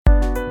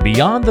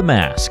Beyond the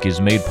Mask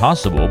is made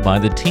possible by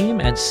the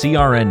team at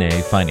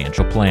CRNA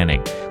Financial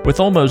Planning. With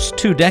almost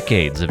 2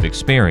 decades of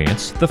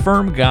experience, the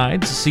firm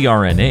guides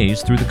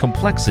CRNAs through the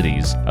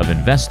complexities of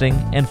investing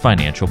and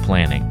financial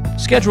planning.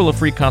 Schedule a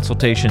free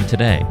consultation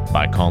today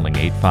by calling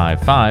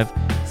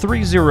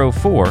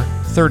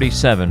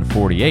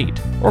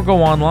 855-304-3748 or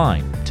go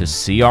online to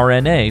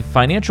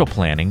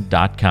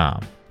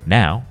crnafinancialplanning.com.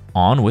 Now,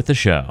 on with the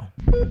show.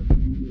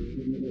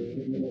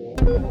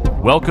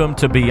 Welcome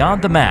to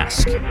Beyond the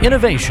Mask,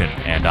 Innovation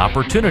and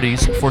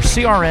Opportunities for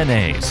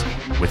CRNAs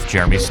with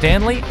Jeremy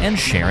Stanley and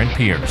Sharon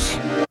Pierce.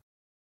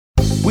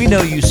 We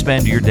know you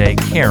spend your day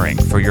caring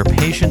for your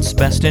patient's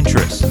best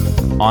interests.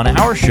 On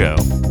our show,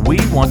 we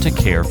want to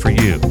care for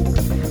you.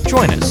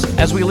 Join us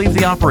as we leave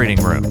the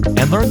operating room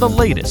and learn the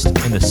latest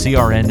in the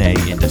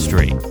CRNA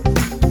industry.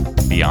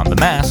 Beyond the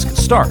Mask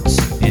starts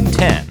in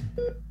 10,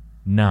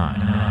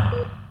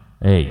 9,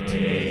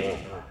 8,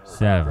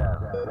 7.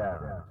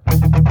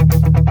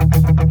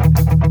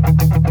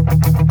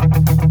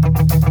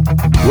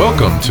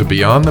 Welcome to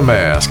Beyond the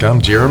Mask. I'm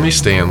Jeremy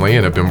Stanley,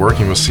 and I've been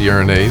working with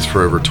CRNAs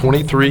for over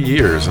 23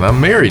 years, and I'm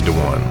married to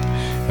one.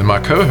 And my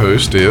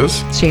co-host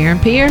is Sharon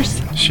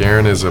Pierce.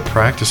 Sharon is a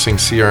practicing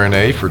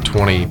CRNA for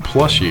 20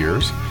 plus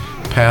years,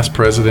 past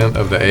president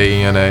of the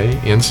AANA,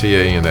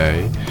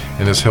 NCANA,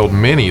 and has held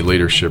many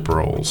leadership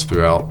roles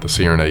throughout the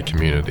CRNA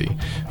community.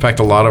 In fact,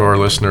 a lot of our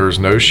listeners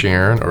know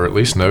Sharon, or at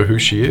least know who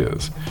she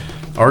is.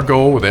 Our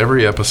goal with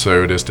every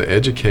episode is to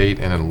educate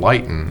and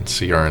enlighten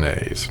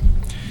CRNAs.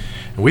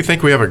 And we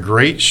think we have a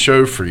great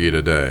show for you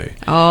today.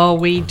 Oh,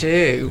 we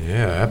do.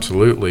 Yeah,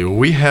 absolutely.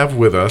 We have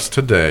with us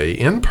today,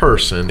 in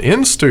person,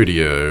 in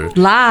studio,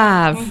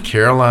 Live,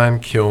 Caroline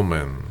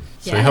Kilman.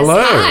 Say Yes.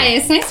 hello. Hi,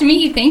 it's nice to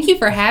meet you. Thank you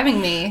for having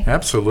me.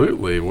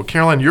 Absolutely. Well,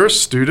 Caroline, you're a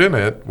student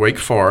at Wake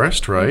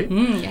Forest, right?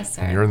 Yes,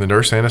 sir. And you're in the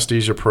nurse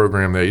anesthesia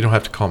program there. You don't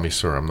have to call me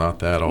sir. I'm not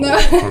that old.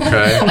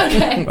 Okay?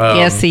 Okay.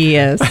 yes, he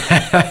is.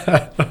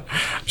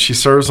 She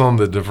serves on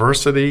the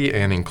Diversity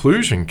and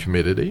Inclusion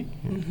Committee,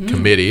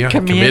 Committee.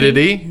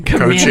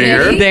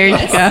 co-chair. There you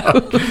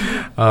go.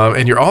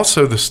 And you're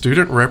also the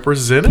student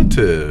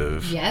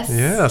representative. Yes.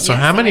 Yeah. So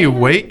Yes, how many I am.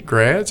 Wake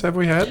grads have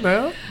we had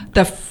now?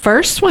 The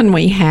first one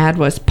we had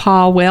was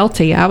Paul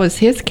Welty. I was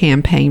his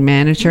campaign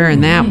manager,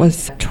 and that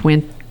was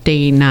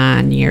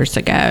 29 years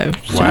ago. I would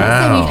say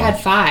Wow. we've had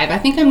 5. I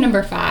think I'm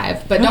number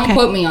 5, but don't Okay.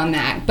 quote me on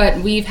that. But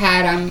we've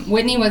had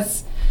Whitney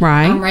was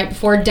Right. right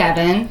before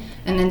Devin,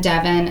 and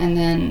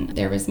then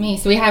there was me.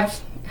 So we have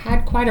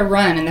had quite a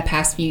run in the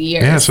past few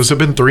years. Yeah. So has it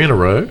been 3 in a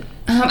row?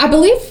 I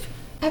believe.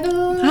 I think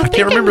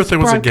can't remember it if there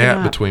was a broken gap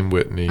up. between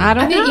Whitney. I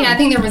don't know. I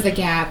think there was a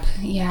gap.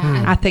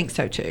 Yeah. I think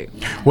so too.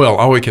 Well,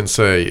 all we can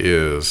say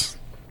is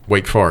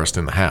Wake Forest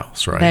in the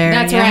house, right? There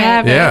That's you right.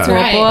 have it. Yeah. That's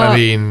right. I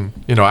mean,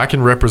 I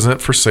can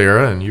represent for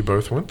Sarah, and you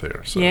both went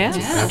there. So Yes.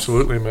 it's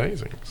absolutely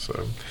amazing.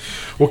 So,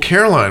 well,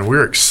 Caroline,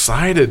 we're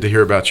excited to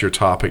hear about your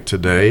topic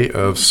today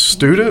of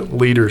student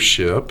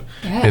leadership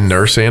Yes. in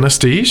nurse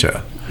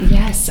anesthesia.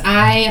 Yes,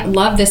 I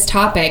love this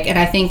topic, and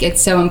I think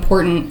it's so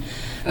important.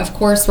 Of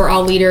course, we're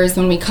all leaders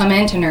when we come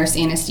into nurse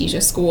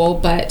anesthesia school,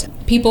 but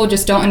people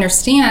just don't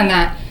understand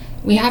that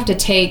we have to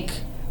take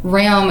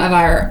realm of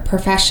our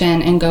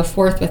profession and go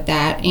forth with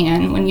that.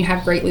 And when you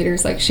have great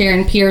leaders like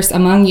Sharon Pierce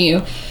among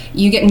you,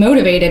 you get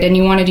motivated and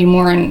you want to do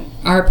more, and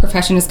our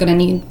profession is going to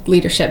need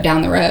leadership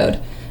down the road.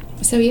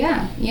 So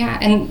yeah.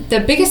 And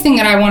the biggest thing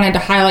that I wanted to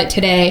highlight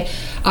today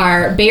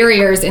are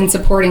barriers and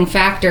supporting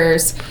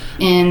factors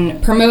in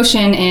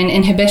promotion and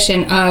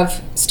inhibition of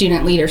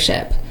student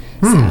leadership.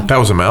 That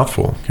was a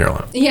mouthful,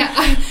 Caroline. Yeah,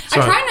 I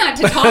try not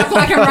to talk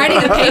like I'm writing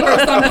a paper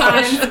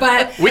sometimes,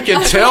 but We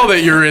can tell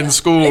that you're in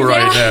school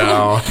right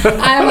now.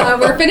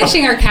 we're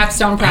finishing our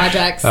capstone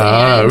projects.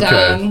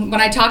 Okay.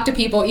 When I talk to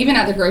people, even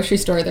at the grocery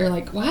store, they're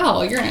like,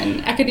 wow, you're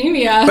in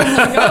academia. I'm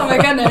like, oh my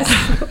goodness.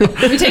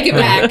 We take it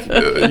back.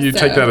 You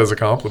take that as a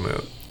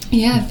compliment.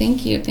 Yeah,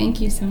 thank you.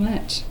 Thank you so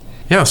much.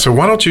 Yeah, so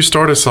why don't you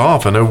start us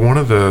off? I know one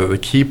of the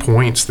key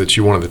points that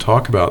you wanted to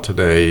talk about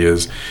today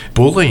is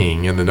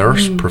bullying in the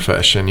nurse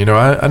profession.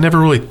 I never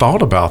really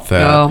thought about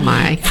that. Oh,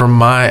 my. From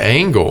my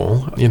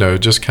angle,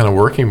 just kind of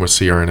working with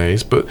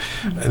CRNAs, but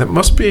it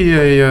must be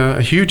a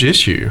huge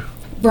issue.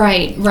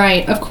 Right.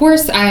 Of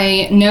course,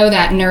 I know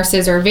that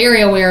nurses are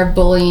very aware of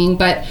bullying,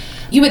 but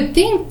you would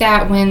think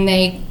that when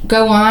they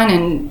go on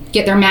and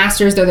get their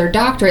master's or their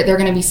doctorate, they're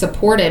going to be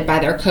supported by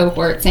their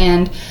cohorts.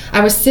 And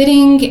I was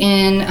sitting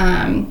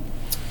in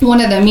one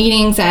of the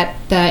meetings at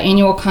the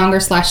annual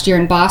Congress last year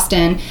in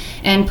Boston,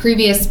 and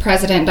previous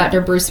president,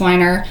 Dr. Bruce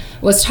Weiner,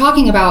 was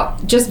talking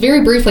about, just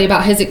very briefly,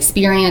 about his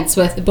experience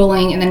with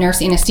bullying in the nurse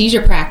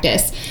anesthesia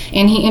practice.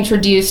 And he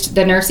introduced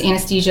the Nurse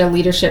Anesthesia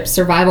Leadership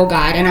Survival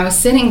Guide. And I was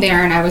sitting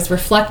there and I was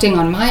reflecting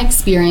on my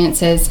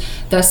experiences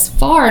thus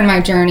far in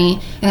my journey.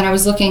 And then I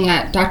was looking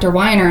at Dr.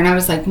 Weiner and I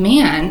was like,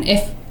 man,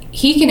 if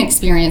he can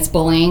experience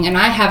bullying, and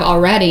I have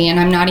already, and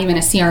I'm not even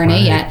a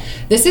CRNA yet,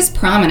 this is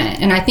prominent.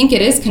 And I think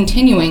it is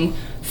continuing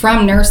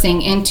from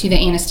nursing into the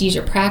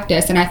anesthesia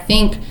practice. And I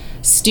think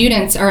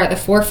students are at the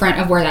forefront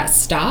of where that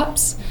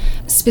stops.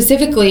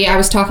 specifically, I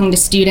was talking to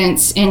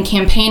students and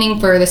campaigning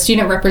for the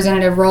student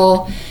representative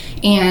role,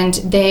 and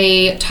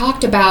they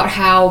talked about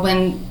how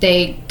when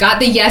they got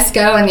the yes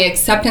go and the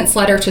acceptance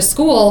letter to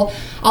school,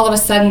 all of a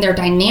sudden their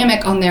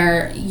dynamic on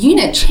their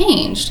unit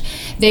changed.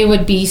 They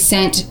would be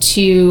sent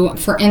to,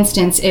 for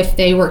instance, if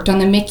they worked on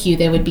the MICU,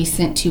 they would be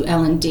sent to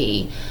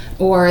L&D,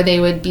 or they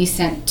would be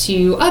sent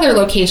to other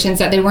locations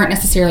that they weren't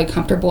necessarily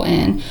comfortable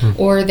in,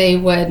 or they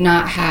would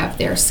not have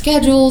their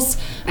schedules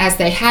as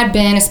they had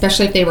been,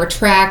 especially if they were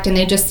tracked, and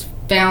they just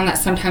found that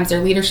sometimes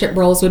their leadership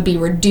roles would be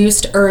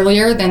reduced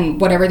earlier than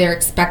whatever their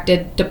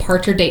expected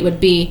departure date would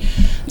be.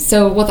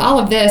 So with all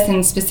of this,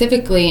 and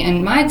specifically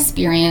in my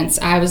experience,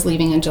 I was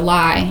leaving in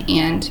July,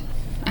 and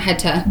I had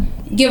to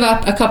give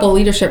up a couple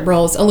leadership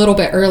roles a little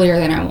bit earlier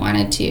than I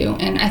wanted to.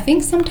 And I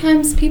think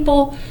sometimes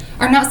people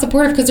are not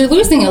supportive because they're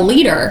losing a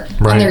leader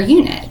on their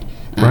unit.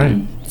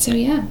 Right. So,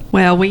 yeah.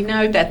 Well, we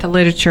know that the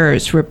literature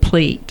is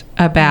replete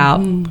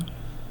about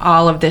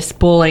all of this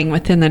bullying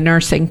within the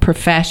nursing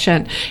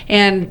profession.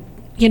 And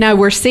you know,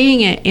 we're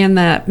seeing it in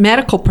the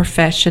medical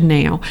profession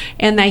now,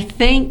 and they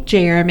think,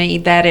 Jeremy,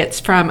 that it's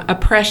from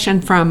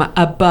oppression from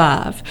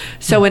above.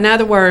 So in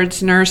other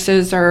words,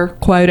 nurses are,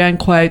 quote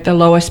unquote, the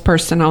lowest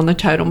person on the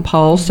totem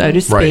pole, so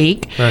to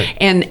speak,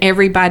 and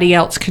everybody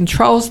else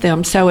controls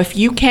them. So if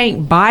you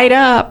can't bite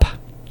up,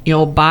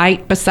 you'll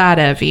bite beside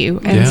of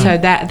you. And so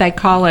that they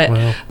call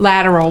it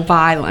lateral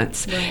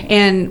violence.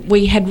 And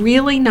we had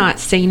really not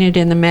seen it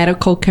in the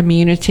medical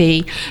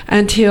community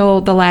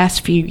until the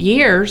last few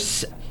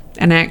years.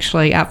 And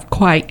actually, I've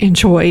quite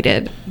enjoyed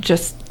it.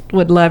 Just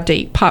would love to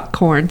eat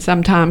popcorn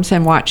sometimes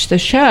and watch the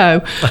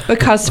show,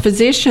 because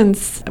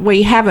physicians,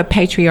 we have a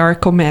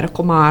patriarchal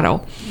medical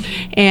model,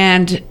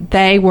 and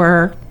they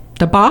were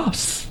the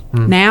boss.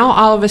 Now,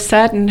 all of a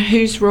sudden,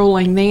 who's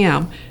ruling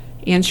them?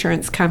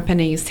 Insurance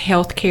companies,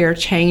 healthcare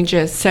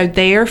changes. So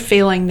they're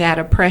feeling that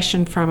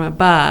oppression from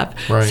above.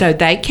 So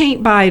they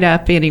can't bite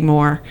up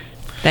anymore.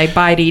 They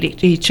bite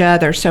each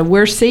other. So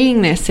we're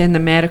seeing this in the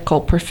medical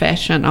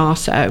profession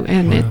also,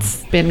 and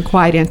it's been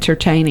quite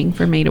entertaining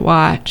for me to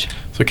watch.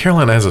 So,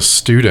 Caroline, as a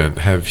student,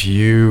 have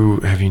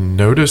you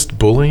noticed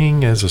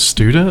bullying as a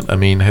student? I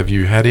mean, have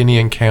you had any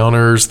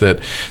encounters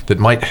that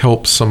might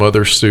help some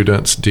other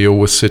students deal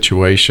with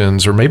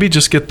situations, or maybe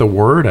just get the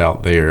word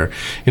out there?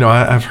 You know,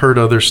 I've heard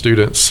other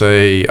students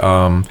say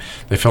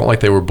they felt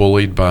like they were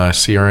bullied by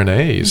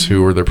CRNAs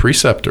who were their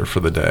preceptor for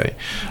the day.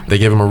 They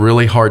give them a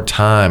really hard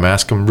time,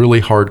 ask them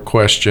really hard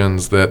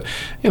questions that,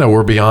 you know,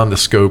 were beyond the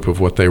scope of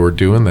what they were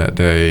doing that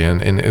day.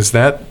 And is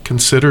that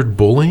considered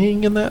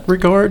bullying in that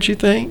regard, you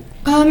think?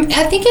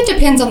 I think it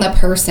depends on the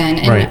person,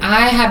 and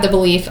I have the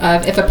belief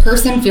of if a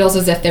person feels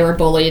as if they were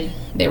bullied,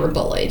 they were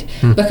bullied.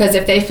 Because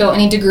if they feel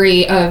any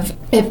degree of,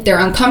 if they're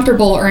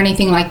uncomfortable or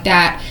anything like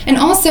that. And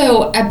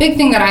also, a big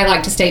thing that I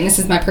like to state, and this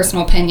is my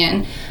personal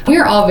opinion, we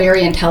are all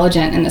very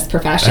intelligent in this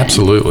profession.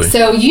 Absolutely.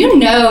 So you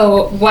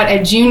know what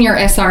a junior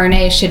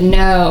SRNA should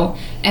know,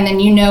 and then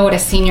you know what a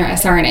senior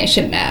SRNA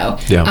should know.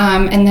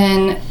 And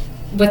then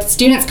with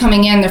students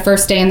coming in their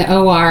first day in the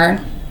OR,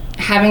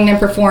 having them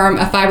perform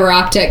a fiber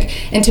optic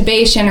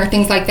intubation or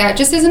things like that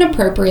just isn't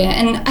appropriate.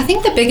 And I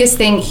think the biggest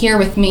thing here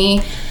with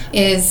me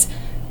is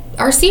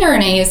our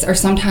CRNAs are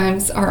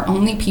sometimes our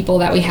only people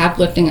that we have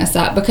lifting us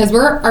up, because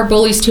we're our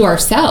bullies to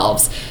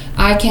ourselves.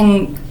 I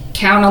can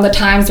count on the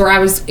times where I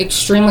was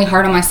extremely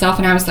hard on myself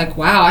and I was like,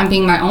 wow, I'm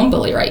being my own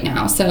bully right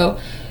now. So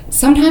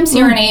sometimes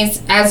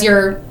CRNAs, as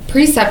your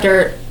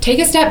preceptor, take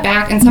a step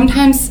back, and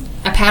sometimes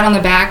a pat on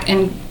the back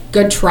and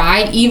good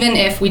try, even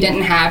if we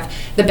didn't have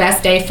the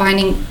best day,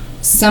 finding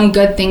some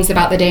good things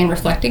about the day and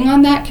reflecting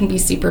on that can be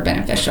super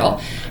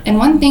beneficial. And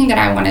one thing that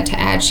I wanted to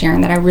add,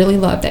 Sharon, that I really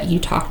love that you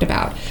talked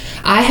about,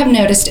 I have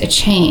noticed a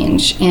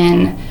change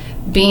in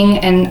being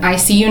an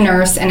ICU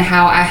nurse and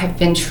how I have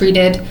been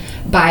treated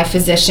by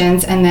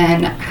physicians, and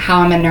then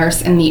how I'm a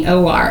nurse in the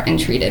OR and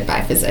treated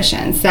by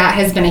physicians. That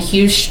has been a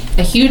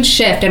huge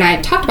shift, and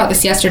I talked about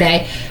this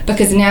yesterday,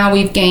 because now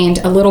we've gained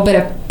a little bit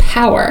of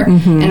power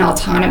and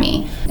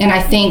autonomy. And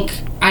I think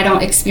I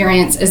don't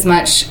experience as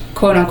much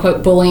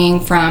quote-unquote bullying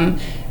from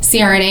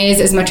CRNAs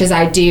as much as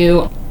I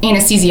do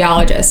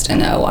anesthesiologists in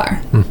the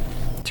OR.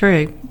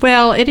 True.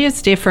 Well, it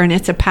is different.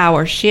 It's a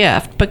power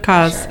shift,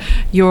 because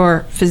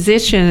your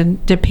physician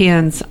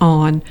depends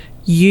on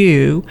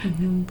you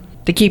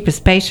to keep his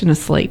patient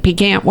asleep. He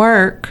can't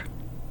work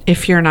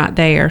if you're not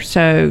there.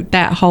 So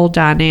that whole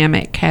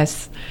dynamic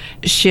has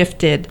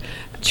shifted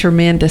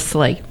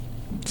tremendously.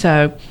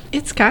 So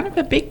it's kind of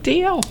a big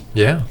deal.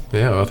 Yeah.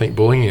 I think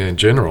bullying in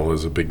general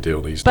is a big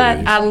deal these days.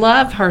 But I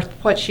love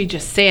what she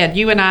just said.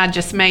 You and I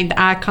just made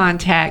the eye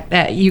contact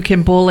that you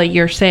can bully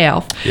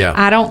yourself. Yeah.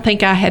 I don't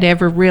think I had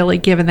ever really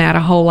given that a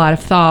whole lot of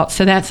thought.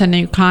 So that's a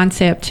new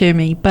concept to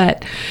me.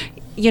 But,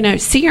 you know,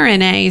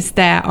 CRNAs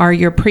that are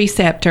your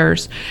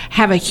preceptors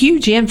have a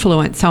huge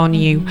influence on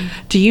you.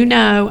 Do you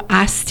know,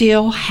 I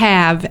still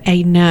have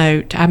a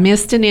note. I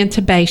missed an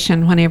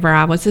intubation whenever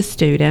I was a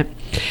student.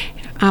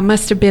 I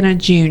must have been a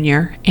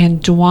junior, and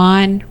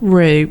Dwan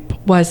Roop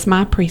was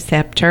my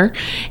preceptor.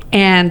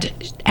 And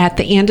at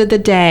the end of the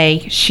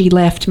day, she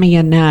left me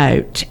a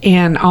note.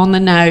 And on the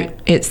note,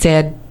 it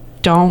said,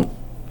 "Don't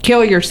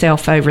kill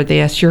yourself over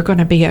this. You're going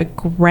to be a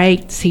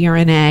great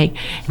CRNA."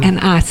 And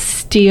I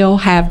still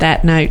have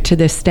that note to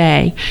this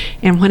day.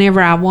 And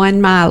whenever I won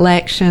my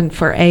election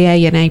for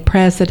AANA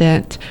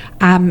president,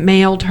 I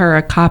mailed her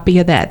a copy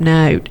of that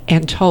note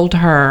and told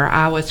her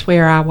I was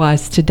where I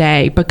was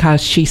today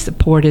because she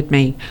supported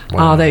me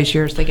all those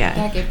years ago.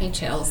 That gave me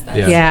chills.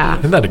 Yeah.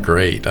 Isn't that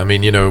great? I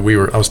mean, I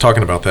was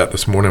talking about that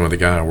this morning with a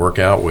guy I work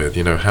out with,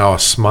 how a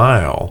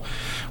smile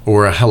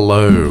or a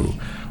hello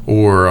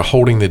or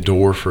holding the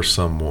door for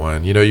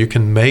someone, you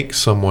can make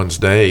someone's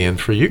day. And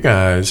for you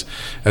guys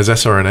as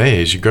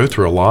SRNAs, you go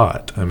through a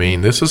lot. I mean,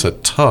 this is a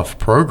tough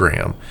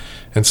program.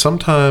 And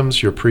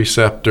sometimes your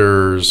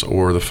preceptors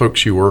or the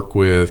folks you work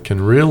with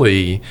can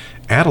really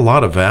add a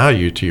lot of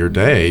value to your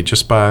day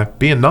just by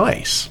being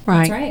nice. Right.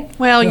 That's right.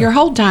 Well, your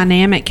whole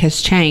dynamic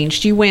has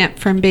changed. You went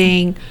from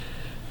being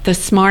the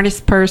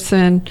smartest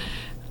person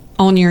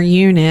on your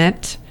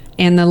unit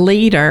and the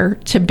leader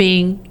to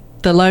being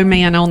the low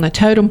man on the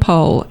totem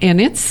pole.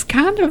 And it's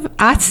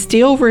I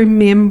still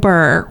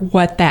remember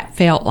what that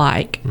felt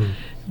like,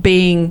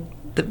 being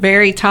the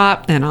very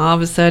top, then all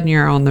of a sudden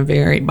you're on the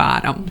very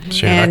bottom.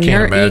 Sharon, I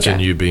can't imagine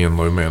you being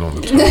low man on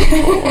the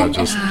totem pole. I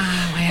just,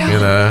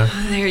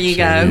 there you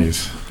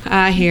geez. go.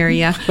 I hear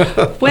you.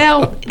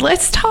 Well,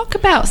 let's talk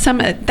about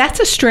that's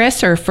a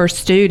stressor for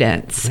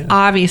students,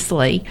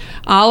 obviously,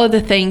 all of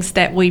the things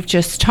that we've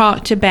just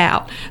talked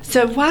about.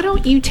 So why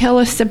don't you tell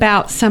us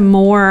about some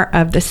more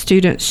of the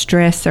student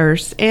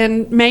stressors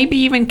and maybe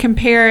even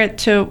compare it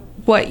to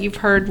what you've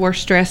heard were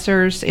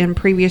stressors in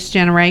previous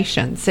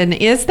generations? And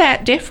is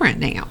that different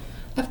now?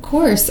 Of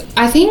course.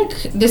 I think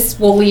this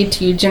will lead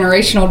to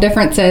generational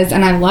differences,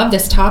 and I love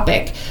this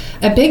topic.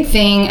 A big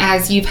thing,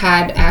 as you've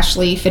had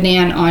Ashley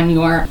Fadan on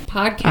your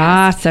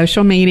podcast.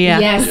 Social media.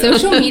 Yes,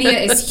 social media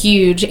is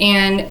huge.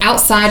 And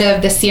outside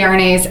of the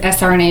CRNA's,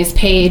 SRNA's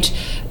page,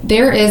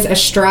 there is a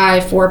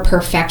strive for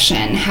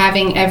perfection,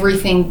 having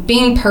everything,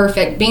 being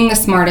perfect, being the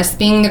smartest,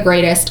 being the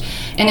greatest.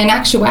 And in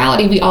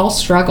actuality, we all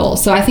struggle.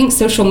 So I think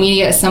social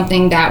media is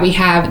something that we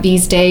have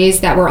these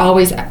days that we're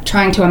always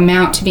trying to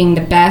amount to being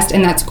the best,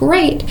 and that's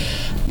great.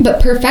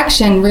 But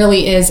perfection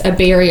really is a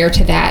barrier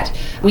to that.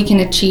 We can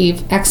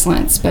achieve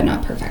excellence, but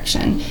not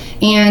perfection.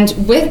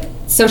 And with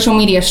social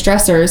media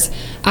stressors,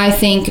 I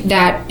think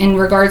that in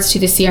regards to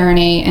the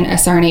CRNA and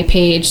SRNA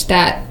page,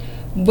 that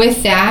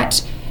with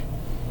that,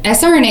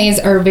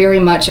 SRNAs are very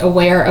much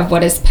aware of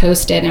what is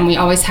posted, and we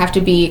always have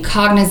to be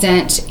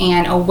cognizant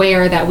and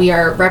aware that we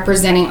are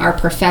representing our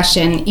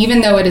profession,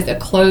 even though it is a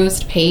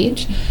closed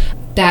page.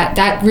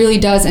 That really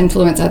does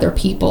influence other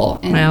people.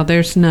 And well,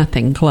 there's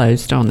nothing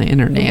closed on the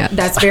internet.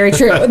 that's very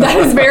true. That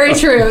is very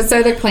true.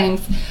 So the claims.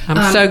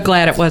 I'm so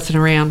glad it wasn't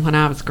around when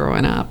I was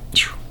growing up.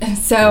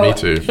 So Me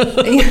too.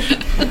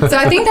 So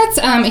I think that's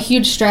a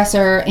huge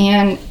stressor.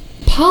 And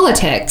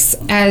politics,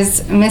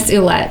 as Miss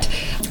Ouellette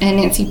and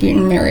Nancy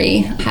Booten-Murray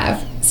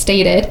have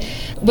stated,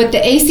 with the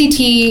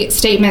ACT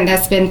statement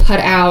that's been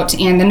put out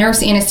and the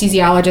nurse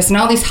anesthesiologist and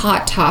all these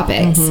hot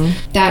topics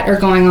that are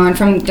going on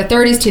from the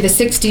 30s to the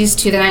 60s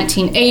to the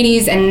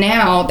 1980s, and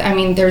now, I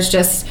mean, there's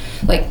just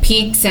like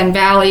peaks and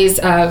valleys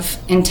of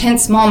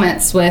intense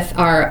moments with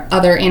our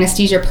other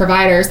anesthesia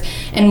providers.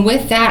 And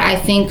with that, I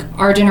think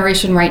our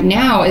generation right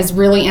now is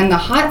really in the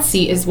hot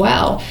seat as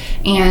well.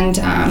 And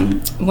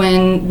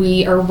when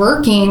we are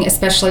working,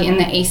 especially in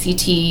the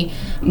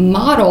ACT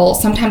model,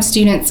 sometimes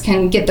students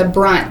can get the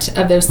brunt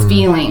of those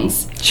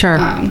feelings. Sure.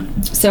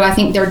 So I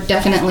think they're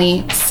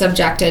definitely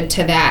subjected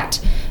to that.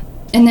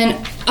 And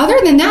then other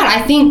than that,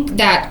 I think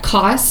that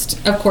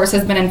cost, of course,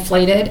 has been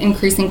inflated,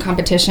 increasing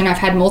competition. I've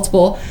had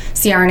multiple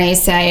CRNAs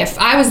say, if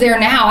I was there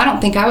now, I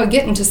don't think I would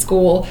get into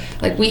school.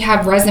 Like, we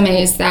have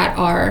resumes that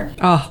are...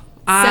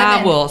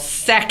 I will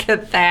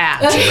second that.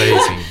 It's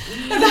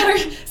amazing. that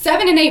are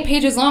 7 and 8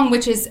 pages long,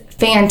 which is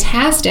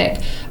fantastic.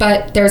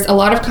 But there's a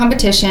lot of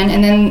competition,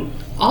 and then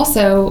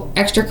also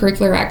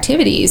extracurricular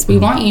activities. We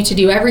want you to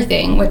do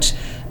everything, which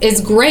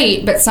is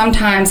great, but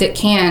sometimes it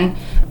can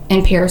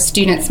impair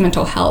students'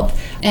 mental health.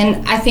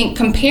 And I think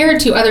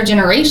compared to other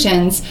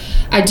generations,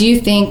 I do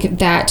think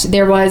that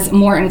there was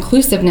more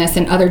inclusiveness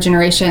in other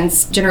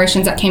generations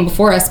that came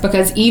before us,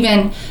 because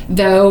even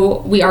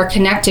though we are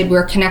connected,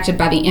 we're connected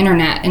by the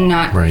internet and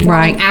not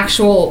forming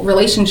actual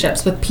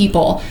relationships with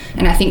people.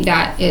 And I think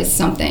that is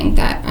something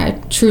that I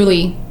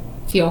truly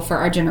feel for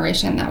our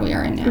generation that we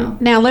are in now.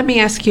 Now, let me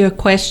ask you a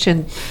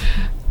question.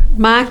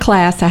 My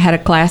class, I had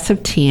a class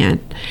of 10,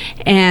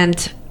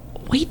 and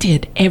we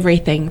did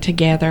everything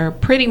together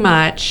pretty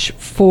much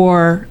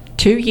for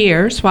 2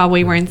 years while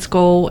we were in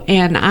school,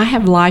 and I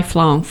have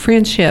lifelong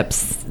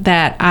friendships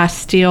that I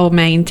still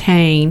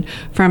maintain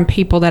from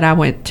people that I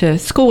went to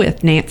school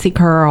with. Nancy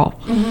Curl,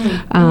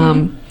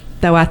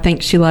 though I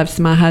think she loves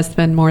my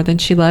husband more than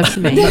she loves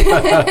me.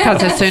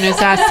 Because as soon as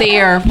I see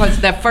her, what's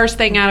the first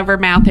thing out of her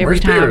mouth every Where's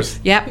time? Pierce?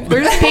 Yep,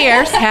 where's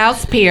Pierce?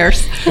 How's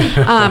Pierce?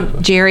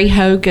 Jerry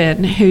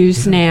Hogan,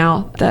 who's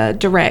now the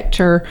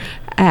director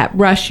at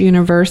Rush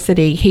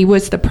University. He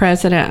was the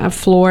president of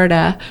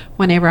Florida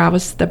whenever I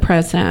was the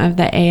president of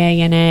the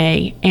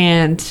AANA.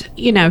 And,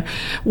 you know,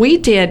 we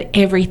did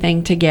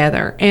everything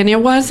together. And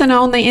it wasn't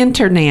on the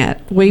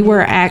internet. We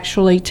were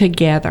actually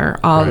together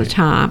all the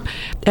time.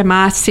 Am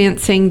I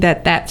sensing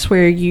that that's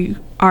where you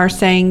are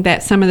saying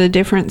that some of the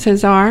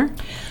differences are?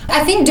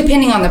 I think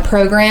depending on the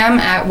program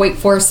at Wake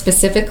Forest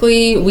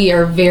specifically, we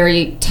are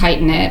very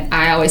tight-knit.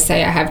 I always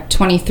say I have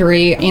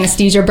 23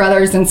 anesthesia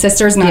brothers and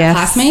sisters, not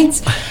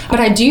classmates. But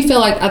I do feel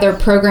like other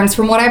programs,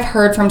 from what I've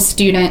heard from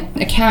student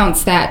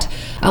accounts, that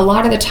a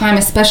lot of the time,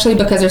 especially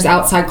because there's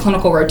outside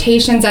clinical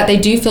rotations, that they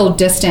do feel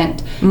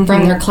distant from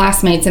their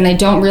classmates, and they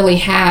don't really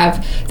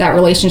have that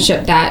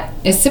relationship that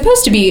is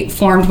supposed to be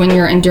formed when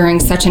you're enduring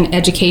such an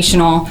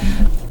educational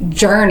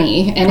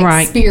journey and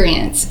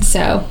experience.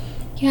 So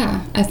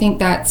yeah, I think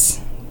that's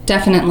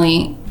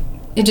definitely,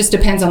 it just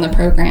depends on the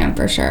program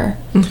for sure.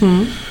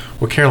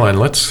 Well, Caroline,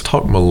 let's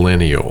talk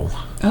millennial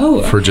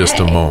for just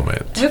a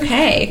moment.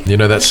 Okay. You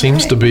know, that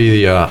seems to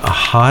be a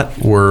hot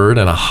word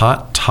and a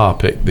hot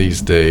topic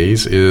these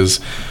days, is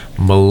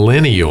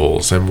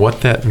millennials and what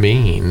that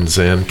means,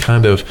 and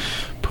kind of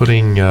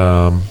putting,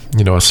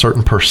 you know, a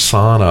certain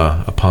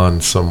persona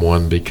upon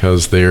someone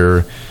because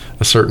they're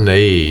a certain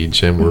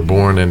age and were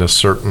born in a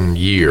certain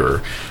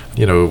year.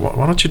 You know,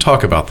 why don't you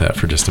talk about that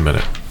for just a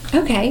minute?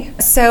 Okay.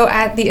 So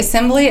at the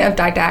Assembly of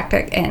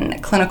Didactic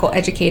and Clinical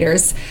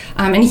Educators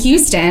in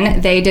Houston,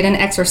 they did an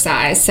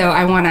exercise. So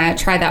I want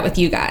to try that with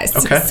you guys.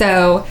 Okay.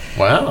 So,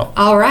 wow.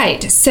 All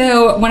right.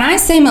 So when I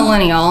say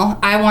millennial,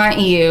 I want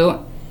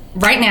you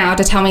right now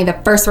to tell me the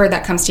first word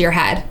that comes to your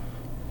head.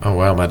 Oh,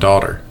 wow, my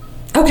daughter.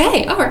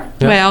 Okay. All right.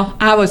 Yeah. Well,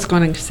 I was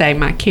going to say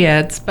my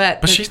kids,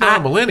 but she's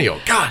not a millennial.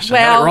 Gosh, I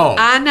well, got it wrong.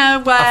 I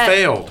know what I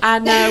failed. I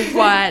know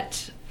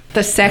what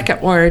the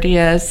second word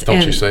is.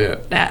 Don't you say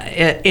it.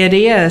 It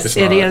is. It's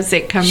It not. is.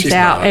 It comes She's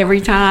out not.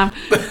 every time.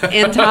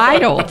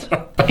 Entitled.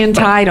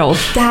 Entitled.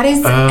 That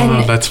is.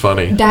 Oh, that's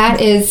funny. That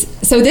is.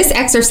 So this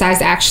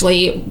exercise,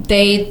 actually,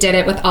 they did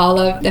it with all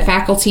of the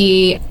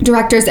faculty,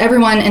 directors,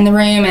 everyone in the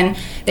room, and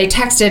they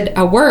texted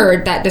a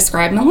word that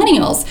described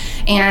millennials.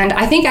 And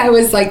I think I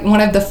was like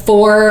one of the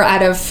 4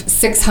 out of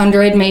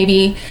 600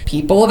 maybe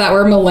people that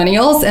were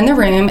millennials in the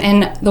room,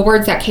 and the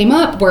words that came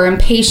up were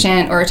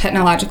impatient or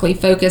technologically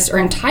focused or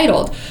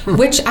entitled,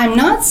 which I'm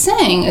not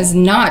saying is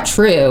not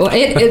true.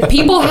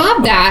 People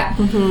have that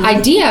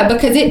idea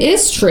because it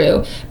is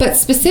true. But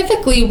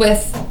specifically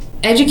with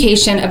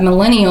education of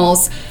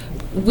millennials,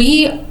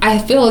 I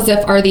feel as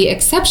if are the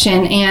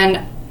exception.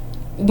 And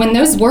when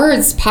those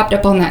words popped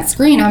up on that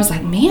screen, I was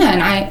like,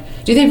 man,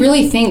 do they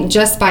really think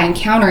just by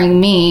encountering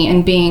me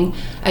and being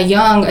a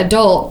young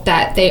adult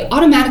that they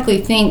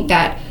automatically think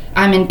that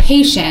I'm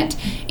impatient?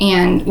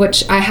 And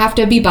which I have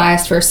to be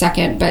biased for a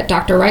second, but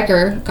Dr.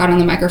 Riker got on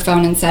the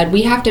microphone and said,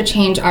 we have to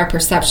change our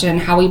perception and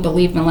how we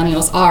believe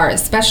millennials are,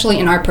 especially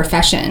in our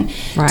profession.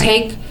 Right.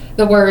 Take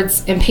the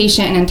words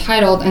impatient and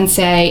entitled and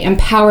say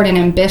empowered and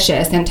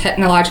ambitious and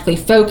technologically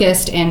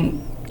focused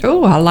and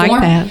Oh, I like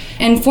that.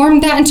 and form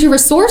that into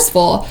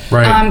resourceful.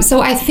 Right. So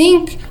I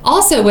think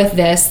also with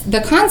this, the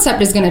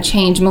concept is going to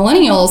change.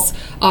 Millennials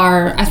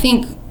are, I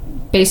think,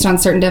 based on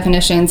certain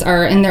definitions,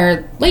 are in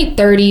their late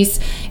 30s,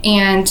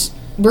 and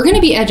we're going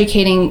to be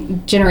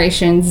educating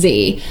Generation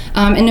Z.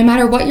 And no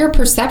matter what your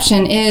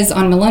perception is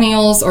on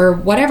millennials or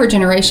whatever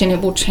generation, it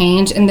will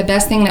change. And the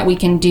best thing that we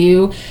can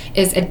do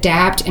is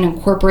adapt and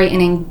incorporate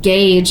and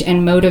engage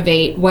and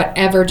motivate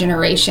whatever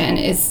generation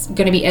is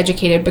going to be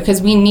educated,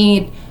 because we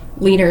need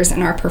leaders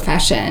in our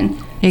profession.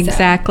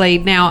 Exactly.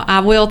 Now,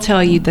 I will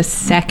tell you the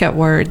second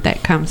word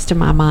that comes to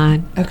my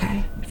mind.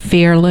 Okay.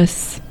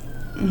 Fearless.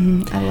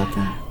 I love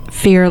that.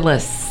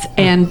 Fearless.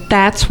 And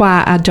that's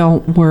why I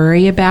don't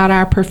worry about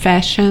our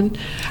profession.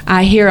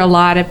 I hear a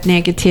lot of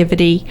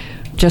negativity,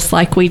 just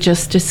like we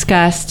just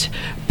discussed,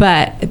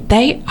 but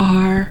they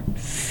are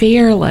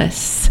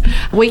fearless.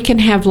 We can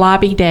have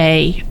lobby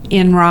day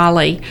in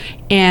Raleigh,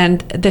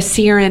 and the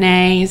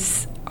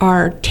CRNAs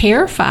are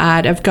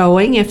terrified of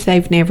going if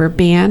they've never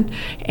been.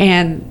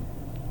 And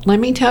let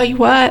me tell you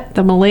what,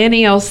 the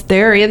millennials,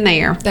 they're in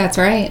there. That's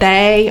right.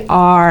 They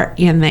are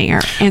in there.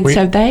 And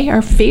so they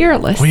are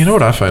fearless. Well, you know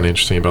what I find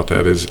interesting about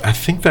that is I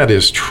think that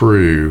is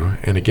true.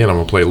 And again, I'm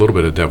going to play a little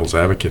bit of devil's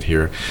advocate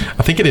here.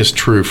 I think it is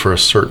true for a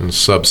certain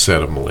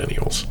subset of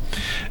millennials.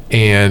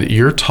 And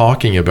you're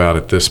talking about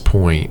at this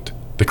point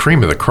the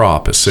cream of the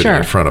crop is sitting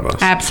in front of us.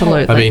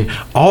 Absolutely. I mean,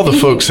 all the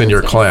folks in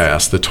your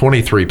class, the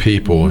 23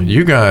 people,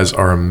 you guys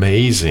are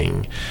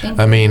amazing.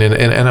 I mean,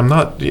 and I'm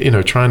not,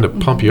 trying to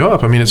pump you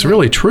up. I mean, it's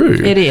really true.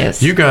 It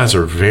is. You guys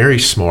are very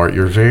smart.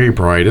 You're very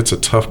bright. It's a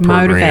tough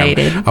program.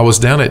 Motivated. I was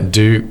down at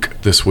Duke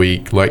this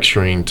week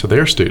lecturing to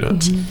their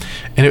students,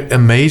 and it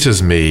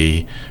amazes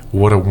me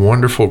what a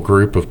wonderful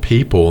group of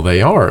people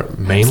they are,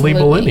 mainly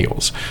Absolutely.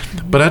 millennials.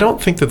 But I don't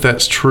think that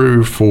that's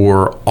true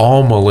for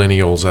all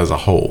millennials as a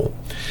whole.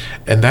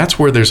 And that's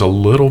where there's a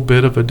little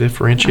bit of a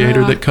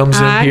differentiator that comes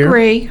in I here.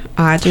 agree.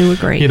 I do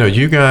agree.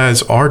 You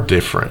guys are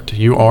different.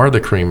 You are the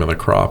cream of the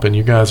crop, and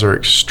you guys are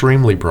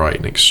extremely bright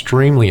and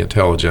extremely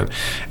intelligent.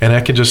 And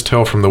I can just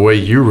tell from the way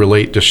you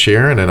relate to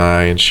Sharon and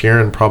I, and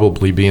Sharon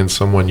probably being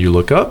someone you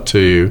look up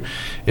to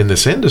in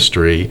this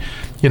industry,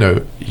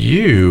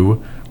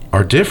 you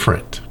are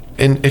different.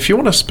 And if you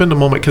want to spend a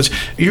moment, because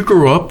you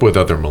grew up with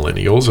other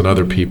millennials and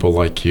other people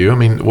like you, I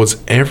mean,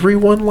 was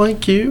everyone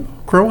like you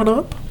growing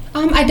up?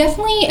 I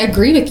definitely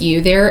agree with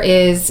you. There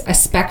is a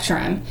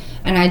spectrum,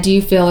 and I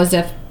do feel as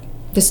if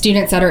the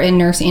students that are in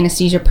nurse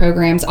anesthesia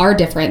programs are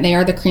different. They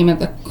are the cream of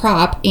the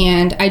crop,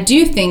 and I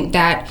do think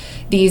that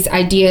these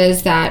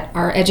ideas that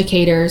our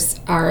educators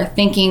are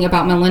thinking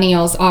about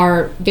millennials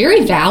are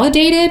very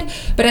validated,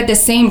 but at the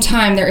same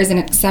time, there is an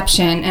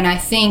exception, and I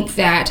think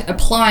that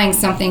applying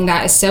something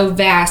that is so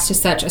vast to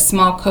such a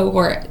small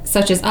cohort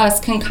such as us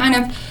can kind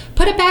of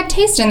put a bad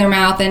taste in their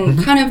mouth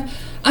and kind of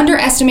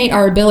underestimate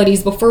our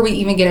abilities before we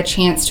even get a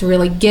chance to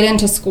really get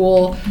into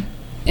school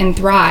and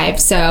thrive.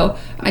 So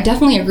I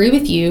definitely agree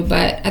with you,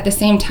 but at the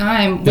same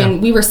time,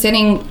 when we were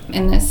sitting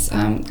in this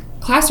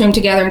classroom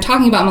together and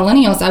talking about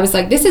millennials, I was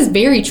like, this is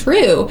very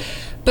true,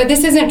 but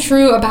this isn't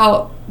true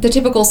about the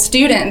typical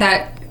student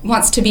that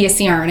wants to be a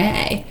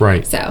CRNA.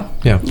 Right. So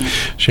yeah,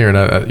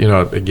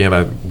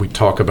 Sharon, we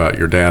talk about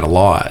your dad a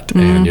lot,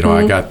 and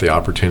I got the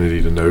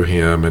opportunity to know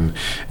him,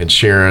 and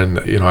Sharon,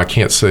 I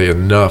can't say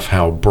enough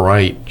how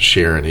bright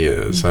Sharon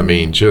is. I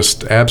mean,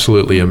 just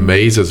absolutely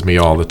amazes me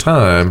all the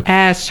time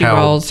As she how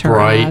rolls her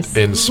bright eyes.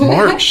 and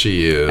smart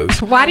she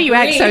is. Why do you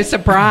act so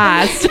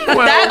surprised?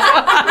 Well,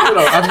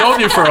 I've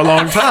known you for a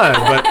long time,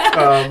 but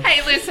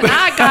Hey, listen,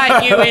 I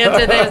got you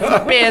into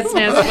this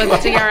business with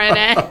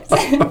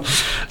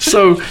CRNAs.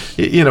 so,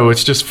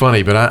 it's just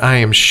funny, but I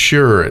am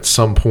sure at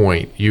some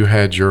point you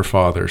had your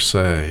father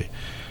say,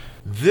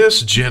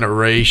 this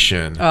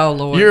generation, Oh,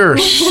 Lord. you're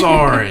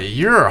sorry,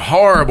 you're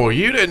horrible,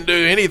 you didn't do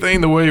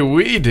anything the way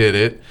we did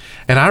it.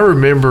 And I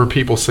remember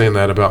people saying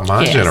that about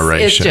my Yes,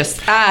 generation. it's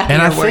just, I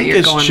and I hear where think you're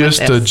it's going with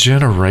just a this.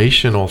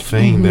 generational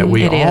thing that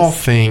we it all is.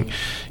 think,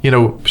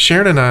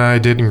 Sharon and I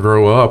didn't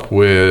grow up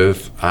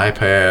with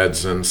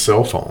iPads and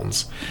cell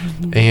phones.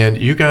 And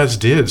you guys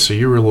did. So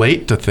you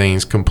relate to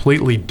things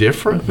completely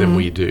different than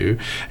we do.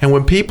 And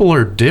when people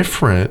are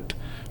different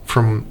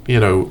from,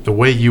 the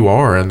way you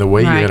are and the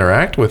way you Right.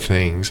 interact with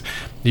things,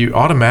 you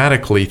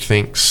automatically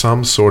think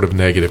some sort of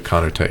negative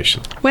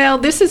connotation. Well,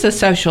 this is a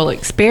social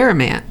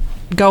experiment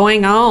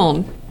going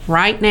on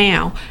right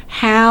now.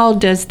 How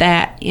does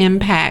that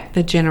impact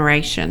the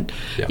generation?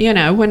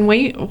 Yeah. When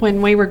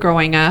we were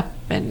growing up,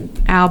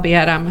 and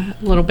albeit I'm a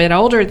little bit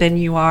older than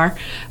you are,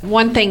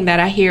 one thing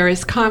that I hear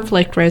is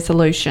conflict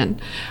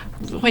resolution.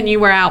 When you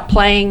were out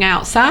playing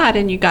outside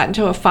and you got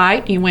into a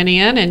fight, you went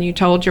in and you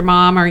told your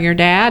mom or your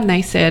dad, and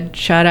they said,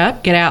 shut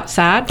up, get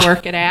outside,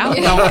 work it out,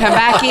 don't come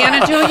back in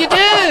until you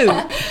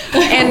do.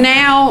 And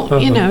now,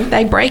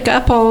 they break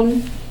up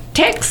on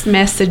text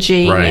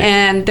messaging, Right.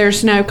 and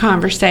there's no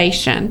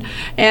conversation.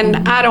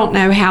 And I don't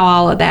know how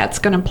all of that's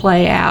going to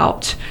play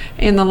out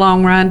in the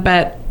long run,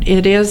 but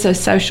it is a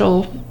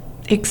social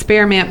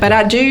experiment. But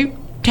I do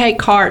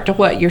take heart to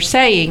what you're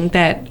saying,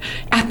 that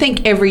I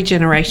think every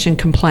generation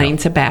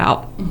complains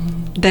about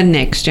the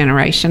next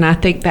generation. I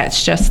think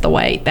that's just the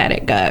way that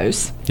it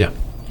goes. Yeah.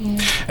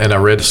 And I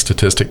read a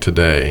statistic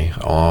today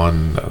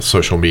on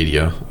social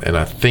media, and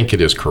I think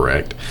it is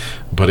correct,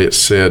 but it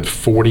said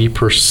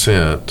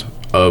 40%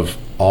 of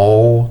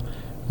all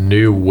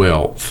new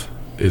wealth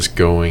is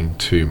going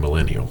to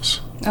millennials,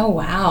 Oh,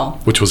 wow.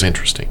 which was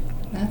interesting.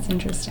 That's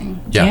interesting.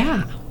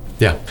 Yeah.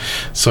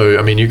 So,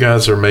 I mean, you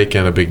guys are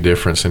making a big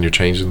difference, and you're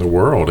changing the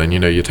world. And,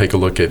 you take a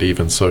look at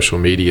even social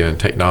media and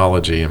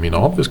technology. I mean,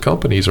 all those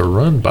companies are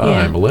run by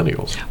Yeah.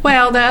 millennials.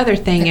 Well, the other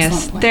thing is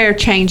Excellent point. they're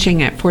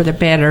changing it for the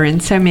better in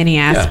so many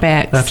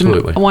aspects.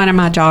 absolutely. One of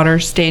my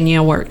daughters,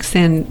 Danielle, works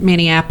in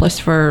Minneapolis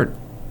for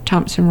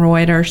Thomson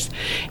Reuters,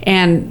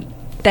 and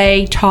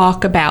they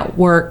talk about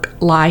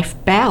work-life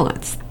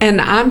balance.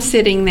 And I'm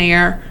sitting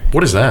there,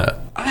 What is that?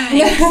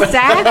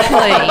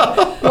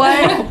 exactly.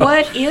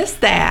 What is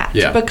that?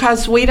 Yeah.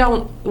 Because we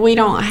don't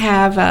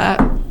have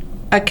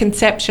a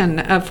conception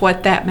of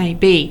what that may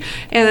be.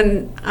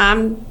 And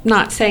I'm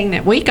not saying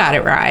that we got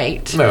it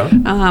right. No.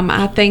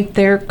 I think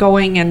they're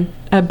going in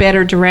a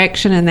better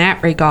direction in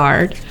that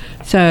regard.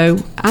 So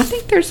I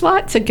think there's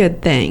lots of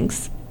good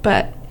things.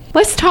 But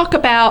let's talk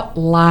about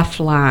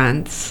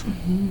lifelines.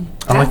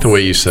 I like the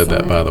way you said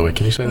that, by the way.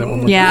 Can you say that one more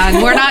time? Yeah,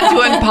 and we're not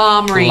doing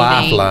palm reading.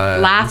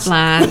 Lifelines.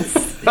 Lifelines.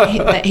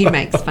 He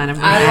makes fun of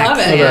my I love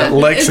accent. it. That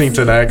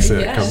Lexington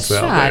accent yes. comes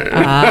out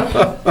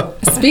Shut there.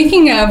 up.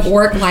 Speaking of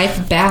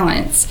work-life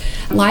balance,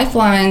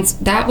 Lifelines,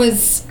 that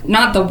was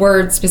not the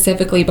word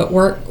specifically, but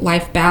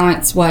work-life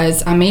balance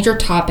was a major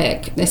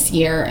topic this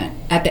year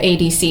at the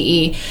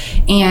ADCE.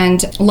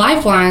 And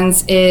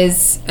Lifelines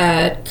is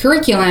a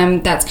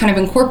curriculum that's kind of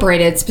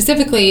incorporated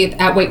specifically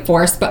at Wake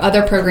Forest, but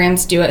other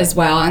programs do it as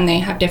well, and they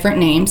have different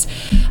names.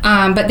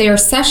 But they are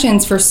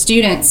sessions for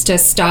students to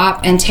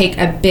stop and take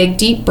a big,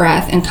 deep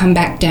breath and come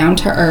back down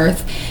to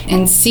earth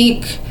and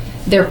seek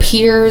their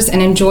peers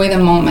and enjoy the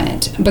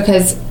moment,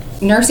 because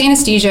nurse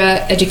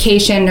anesthesia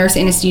education, nurse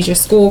anesthesia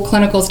school,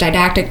 clinicals,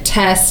 didactic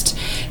test,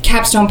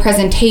 capstone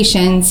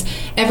presentations,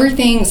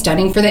 everything,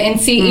 studying for the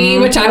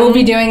NCE, which I will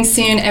be doing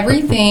soon,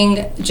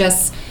 everything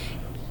just,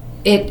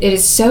 it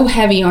is so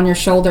heavy on your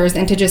shoulders,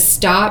 and to just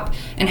stop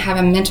and have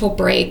a mental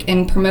break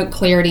and promote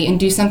clarity and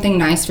do something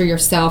nice for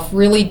yourself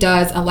really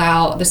does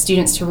allow the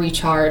students to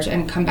recharge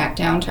and come back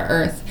down to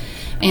earth.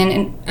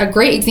 And a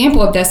great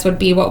example of this would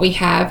be what we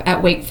have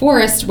at Wake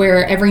Forest,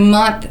 where every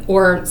month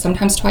or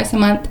sometimes twice a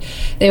month,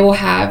 they will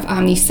have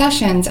these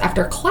sessions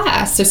after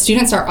class. So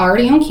students are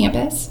already on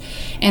campus,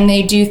 and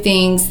they do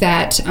things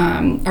that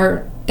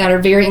are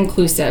very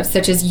inclusive,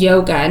 such as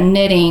yoga,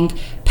 knitting,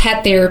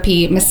 pet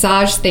therapy,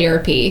 massage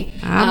therapy.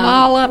 I'm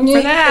all up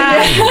for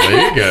that.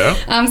 There you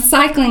go.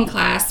 Cycling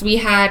class. We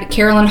had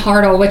Carolyn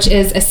Hartle, which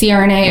is a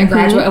CRNA, a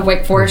graduate of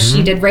Wake Forest.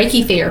 She did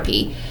Reiki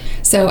therapy.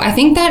 So I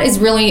think that is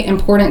really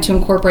important to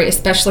incorporate,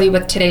 especially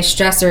with today's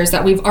stressors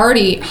that we've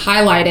already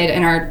highlighted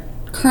in our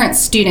current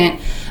student,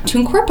 to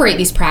incorporate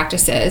these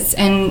practices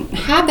and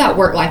have that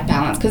work-life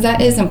balance, because that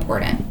is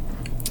important.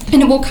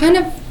 And it will kind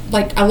of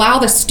like allow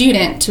the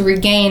student to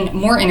regain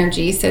more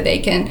energy so they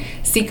can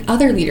seek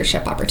other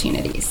leadership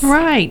opportunities.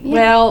 Right. Yeah.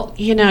 Well,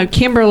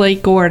 Kimberly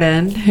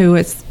Gordon, who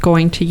is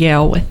going to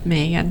Yale with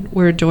me, and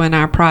we're doing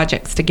our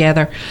projects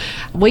together,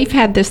 we've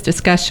had this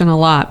discussion a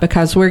lot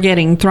because we're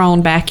getting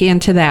thrown back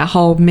into that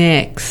whole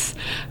mix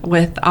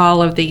with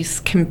all of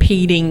these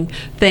competing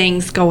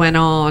things going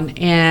on,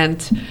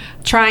 and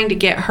trying to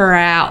get her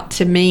out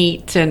to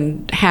meet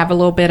and have a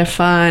little bit of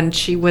fun,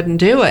 she wouldn't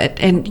do it.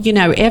 And,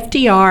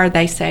 FDR,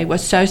 they say,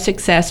 was so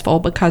successful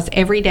because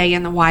every day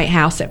in the White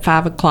House at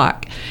 5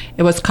 o'clock,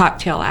 it was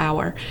cocktail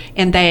hour.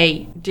 And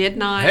they did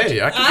not.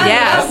 Hey, I can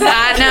Yes,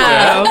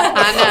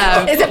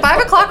 I know. Is it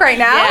 5 o'clock right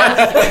now?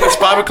 Yeah. It's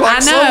 5 o'clock I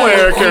know.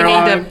 somewhere,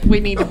 Caroline. We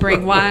need to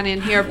bring wine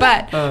in here.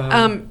 But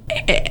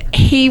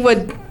he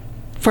would,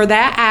 for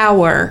that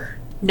hour,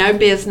 no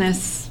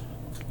business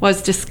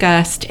was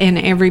discussed, and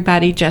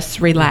everybody just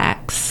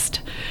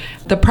relaxed.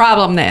 The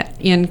problem that,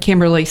 in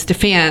Kimberly's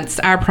defense,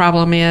 our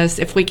problem is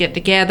if we get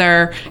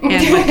together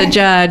and with the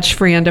judge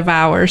friend of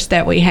ours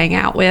that we hang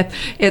out with,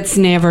 it's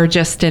never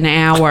just an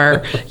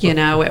hour.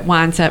 It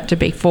winds up to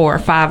be 4 or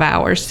 5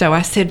 hours. So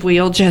I said,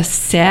 we'll just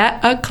set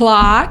a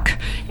clock,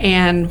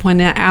 and when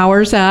the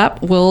hour's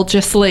up, we'll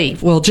just leave.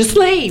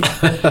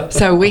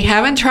 So we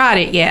haven't tried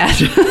it yet.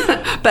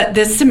 But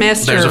this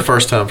semester... There's a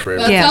first time for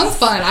everyone. That sounds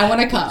fun. I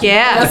want to come.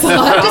 Yeah. That's all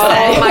I have to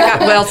say. Oh my God.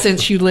 Well,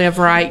 since you live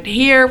right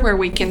here where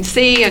we can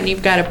see, and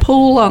you've got a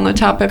pool on the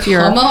top of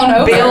your Come on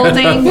over.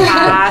 building,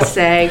 I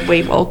say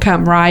we will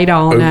come right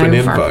on Open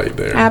over. invite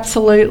there.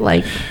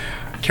 Absolutely.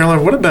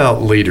 Caroline, what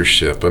about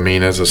leadership? I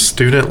mean, as a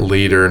student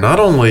leader, not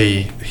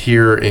only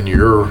here in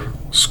your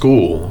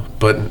school,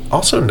 but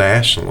also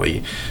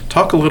nationally,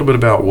 talk a little bit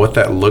about what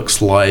that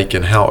looks like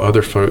and how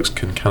other folks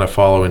can kind of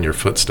follow in your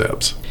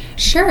footsteps.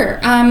 Sure.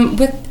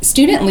 With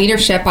student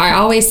leadership, I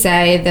always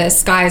say the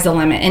sky is the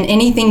limit, and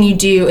anything you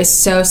do is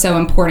so, so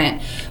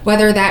important.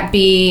 Whether that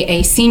be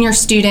a senior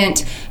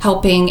student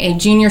helping a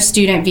junior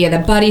student via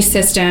the buddy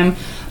system,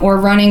 or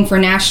running for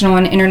national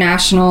and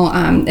international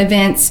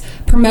events,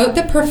 promote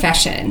the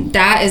profession.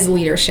 That is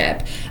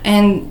leadership.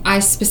 And I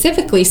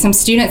specifically, some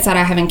students that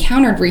I have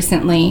encountered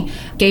recently,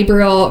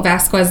 Gabriel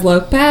Vasquez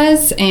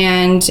Lopez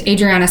and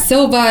Adriana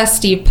Silva,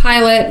 Steve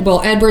Pilot,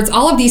 Will Edwards,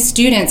 all of these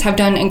students have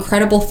done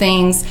incredible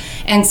things,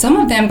 and some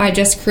of them by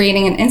just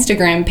creating an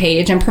Instagram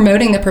page and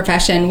promoting the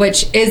profession,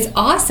 which is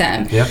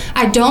awesome. Yeah.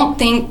 I don't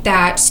think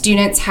that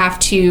students have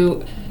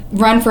to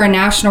run for a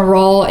national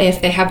role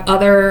if they have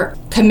other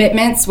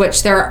commitments,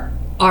 which there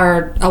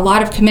are a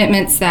lot of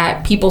commitments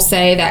that people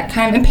say that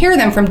kind of impair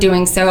them from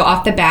doing so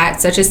off the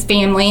bat, such as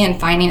family and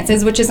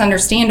finances, which is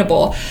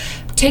understandable.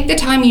 Take the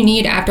time you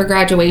need after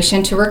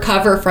graduation to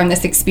recover from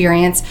this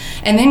experience,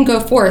 and then go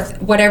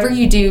forth. Whatever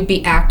you do,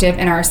 be active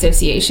in our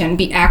association,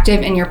 be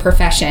active in your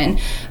profession.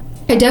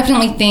 I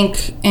definitely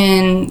think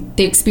in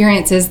the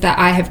experiences that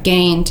I have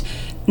gained,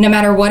 no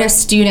matter what a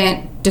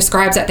student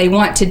describes that they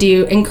want to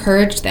do,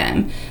 encourage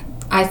them.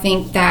 I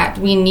think that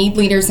we need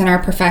leaders in our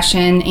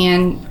profession,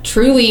 and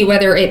truly,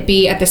 whether it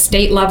be at the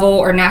state level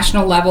or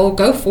national level,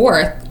 go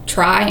forth,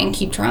 try and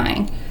keep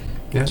trying.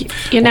 Yeah.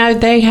 You know,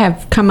 they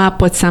have come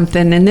up with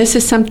something, and this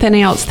is something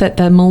else that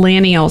the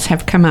millennials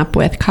have come up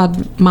with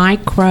called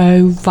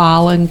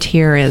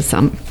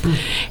micro-volunteerism.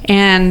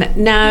 And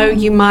no,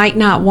 you might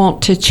not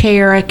want to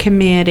chair a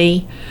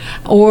committee,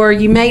 or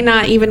you may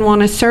not even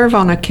want to serve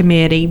on a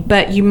committee,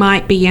 but you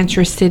might be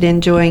interested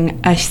in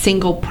doing a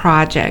single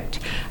project,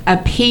 a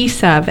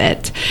piece of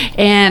it.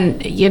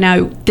 And, you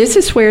know, this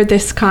is where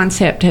this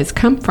concept has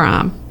come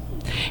from.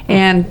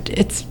 And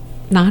it's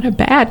not a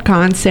bad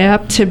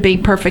concept, to be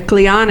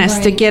perfectly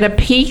honest, to get a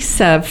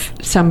piece of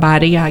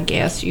somebody, I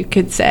guess you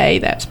could say.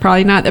 That's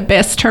probably not the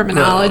best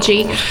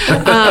terminology.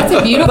 That's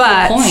a beautiful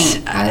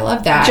point. I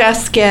love that.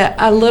 Just get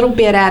a little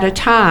bit at a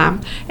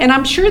time. And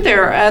I'm sure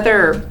there are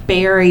other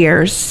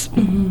barriers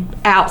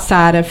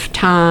outside of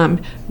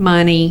time,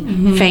 money,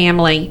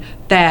 family,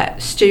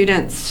 that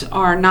students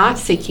are not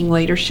seeking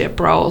leadership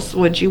roles.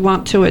 Would you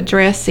want to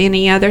address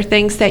any other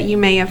things that you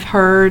may have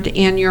heard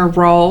in your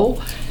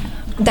role?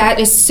 That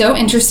is so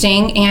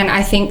interesting, and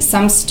I think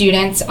some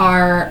students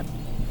are,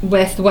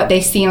 with what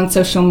they see on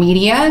social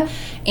media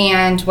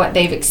and what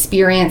they've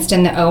experienced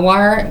in the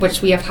OR,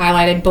 which we have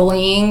highlighted,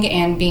 bullying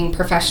and being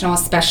professional,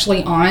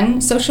 especially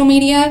on social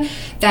media,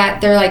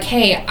 that they're like,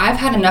 hey, I've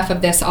had enough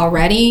of this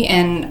already,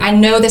 and I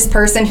know this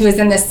person who is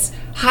in this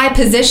high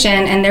position,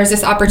 and there's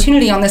this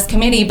opportunity on this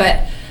committee, but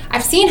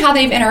I've seen how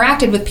they've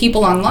interacted with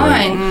people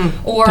online.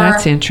 Or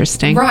that's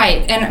interesting.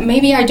 Right. And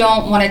maybe I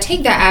don't want to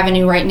take that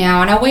avenue right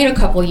now, and I'll wait a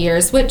couple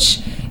years, which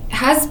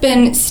has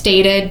been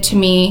stated to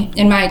me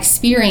in my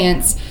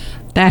experience.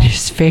 That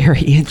is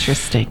very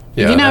interesting.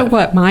 Yeah, you know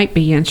what might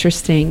be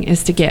interesting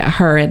is to get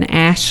her and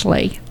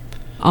Ashley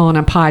on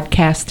a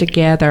podcast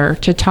together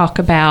to talk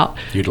about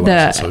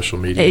utilizing social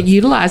media.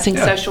 Utilizing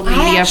social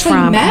media. I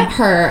actually met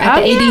her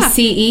at the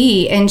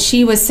ADCE, and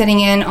she was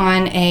sitting in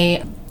on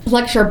a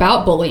lecture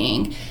about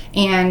bullying.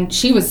 And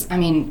she was, I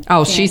mean...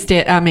 Oh, she's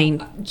dead. I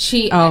mean...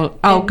 She... gosh.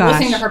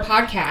 Listening to her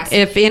podcast.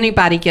 If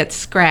anybody gets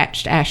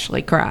scratched,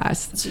 Ashley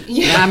cries.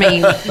 I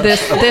mean,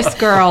 this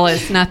girl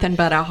is nothing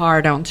but a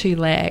heart on two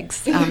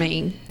legs. I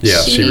mean...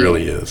 Yeah, she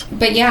really is.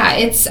 But yeah,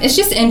 it's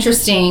just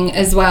interesting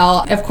as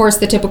well. Of course,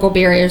 the typical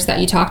barriers that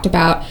you talked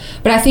about.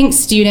 But I think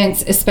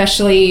students,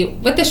 especially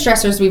with the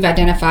stressors we've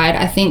identified,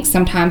 I think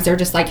sometimes they're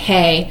just like,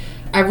 hey...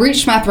 I've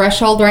reached my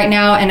threshold right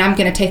now, and I'm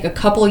going to take a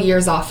couple of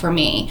years off for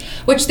me.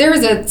 Which there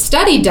was a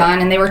study done,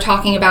 and they were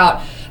talking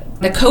about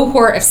the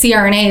cohort of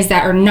CRNAs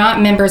that are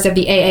not members of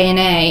the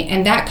AANA,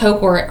 and that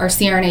cohort are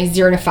CRNAs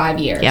 0 to 5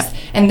 years. Yep.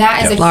 And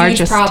that is a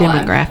largest huge problem.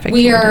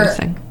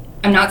 Demographic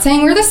I'm not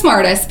saying we're the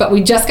smartest, but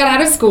we just got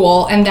out of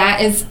school, and that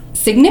is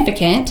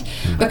significant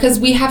because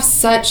we have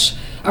such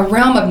a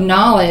realm of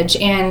knowledge,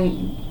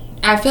 and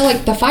I feel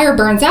like the fire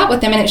burns out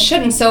with them, and it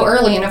shouldn't so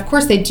early. And of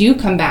course, they do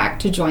come back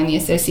to join the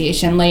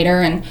association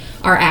later and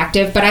are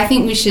active. But I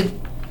think we should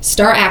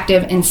start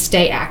active and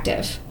stay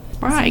active.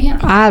 Right. So, yeah.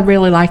 I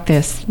really like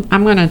this.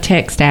 I'm going to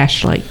text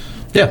Ashley.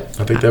 Yeah,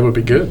 I think that would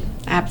be good.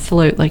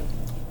 Absolutely.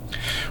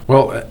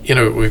 Well, you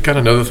know, we've got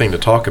another thing to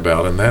talk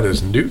about, and that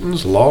is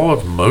Newton's law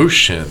of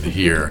motion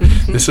here.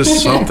 This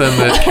is something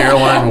that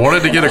Caroline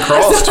wanted to get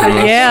across to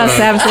us. Yes,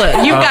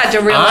 absolutely. You've got to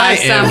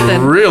realize something. I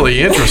am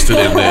really interested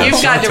in this.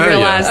 You've got to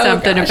realize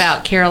something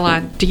about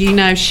Caroline. Do you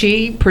know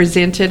she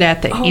presented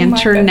at the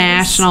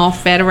International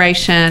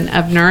Federation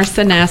of Nurse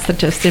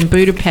Anesthetists in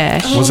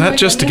Budapest? Was that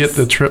just to get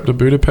the trip to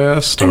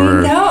Budapest?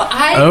 Or? No,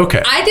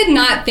 I did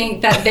not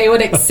think that they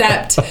would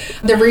accept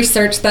the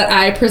research that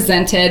I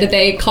presented.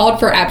 They called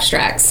for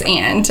abstracts,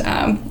 and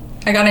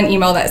I got an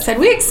email that said,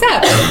 we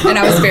accept, and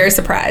I was very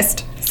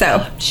surprised.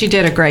 So she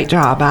did a great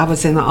job. I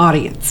was in the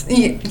audience.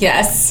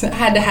 Yes, I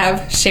had to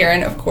have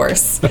Sharon, of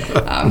course.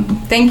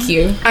 Thank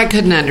you. I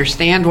couldn't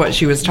understand what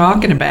she was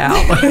talking about.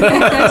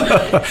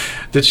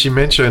 Did she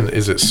mention,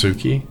 is it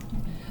Suki?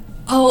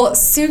 Oh,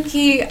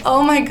 Suki,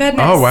 oh my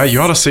goodness. Oh, wow, you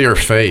ought to see her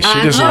face.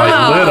 She just like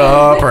lit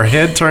up, her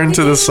head turned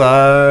to the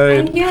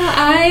side. Yeah,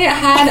 I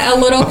had a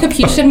little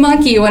Capuchin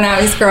monkey when I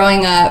was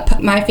growing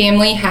up. My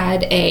family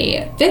had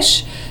a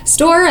fish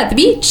store at the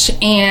beach,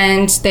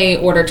 and they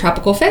ordered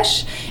tropical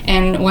fish.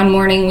 And one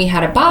morning we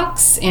had a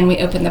box, and we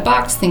opened the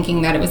box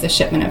thinking that it was a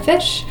shipment of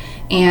fish.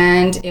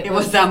 And it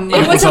was a monkey.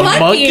 It was a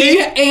monkey.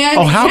 And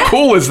oh, how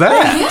cool is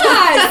that?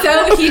 Yeah,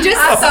 so he just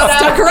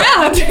stuck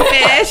around.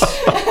 Fish.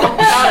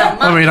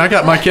 I mean, I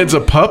got my kids a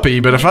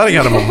puppy, but if I'd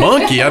got him a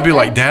monkey, I'd be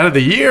like Dad of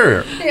the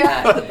Year.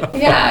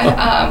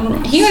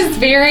 Yeah. He was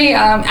very,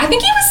 I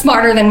think he was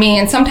smarter than me,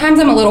 and sometimes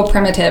I'm a little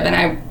primitive, and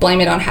I blame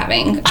it on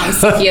having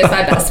Suki as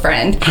my best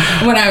friend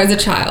when I was a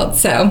child.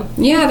 So,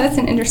 yeah, that's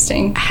an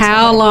interesting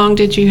How long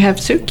did you have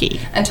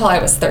Suki? Until I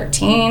was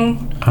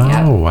 13.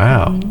 Oh,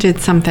 wow. Did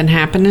something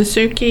happen to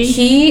Suki?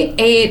 He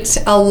ate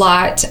a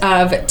lot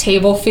of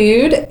table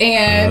food,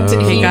 and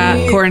he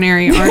got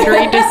coronary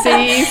artery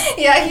disease.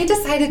 Yeah, he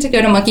decided to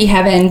go to Monkey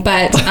heaven,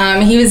 but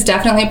he was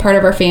definitely a part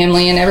of our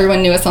family, and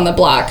everyone knew us on the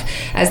block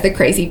as the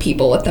crazy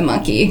people with the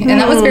monkey, and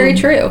that was very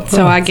true.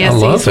 So I guess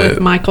he's with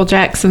Michael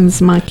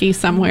Jackson's monkey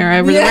somewhere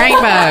over the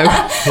rainbow.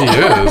 He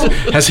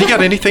is. Has he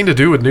got anything to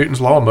do with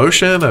Newton's law of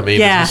motion? I mean,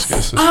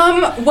 yes.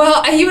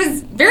 Well, he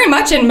was very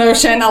much in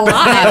motion a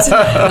lot.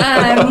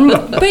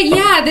 But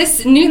yeah,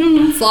 this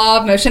Newton's law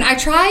of motion, I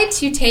tried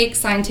to take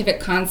scientific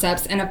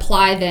concepts and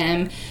apply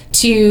them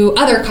to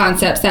other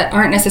concepts that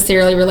aren't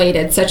necessarily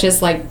related, such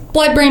as like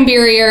blood-brain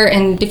barrier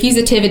and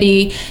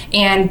diffusivity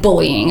and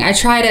bullying. I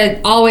try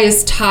to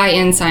always tie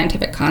in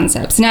scientific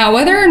concepts. Now,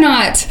 whether or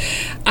not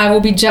I will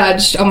be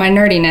judged on my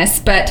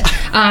nerdiness, but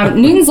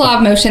Newton's law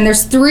of motion,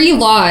 there's 3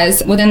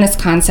 laws within this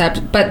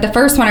concept, but the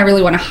first one I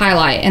really want to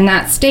highlight, and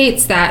that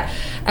states that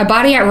a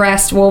body at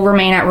rest will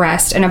remain at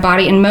rest, and a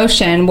body in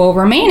motion will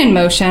remain in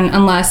motion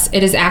unless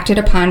it is acted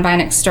upon by an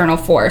external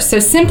force. So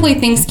simply,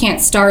 things can't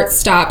start,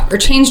 stop, or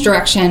change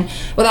direction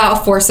without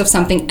a force of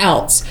something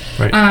else.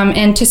 Right.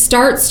 And to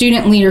start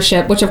student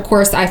leadership, which of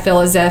course I feel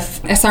as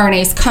if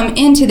SRNAs come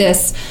into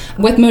this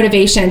with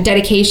motivation and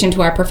dedication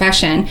to our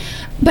profession.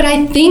 But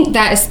I think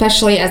that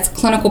especially as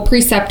clinical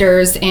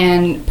preceptors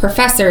and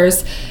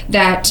professors,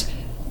 that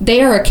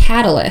they are a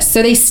catalyst.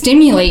 So they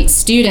stimulate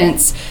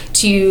students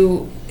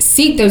to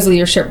seek those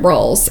leadership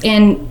roles.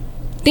 And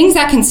things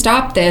that can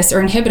stop this,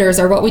 or inhibitors,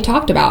 are what we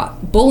talked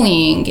about: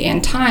 bullying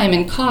and time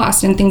and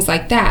cost and things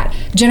like that,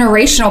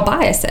 generational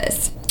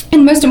biases,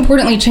 and most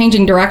importantly,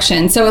 changing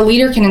direction. So a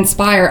leader can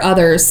inspire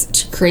others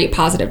to create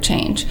positive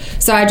change.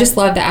 So I just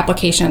love the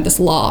application of this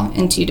law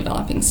into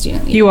developing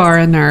student leaders. You are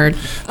a nerd.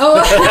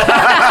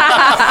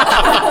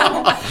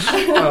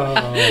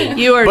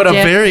 You are, but a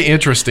very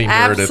interesting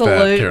nerd absolutely,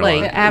 at that,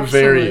 Caroline.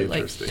 Absolutely. Very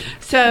interesting.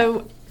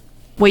 So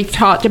we've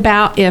talked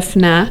about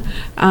IFNA.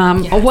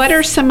 Yes. What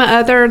are some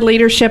other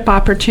leadership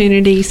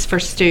opportunities for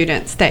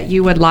students that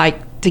you would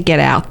like to get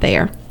out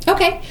there?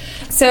 Okay.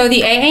 So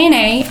the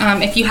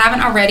AANA, if you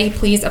haven't already,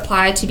 please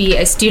apply to be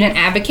a student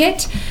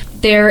advocate.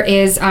 There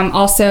is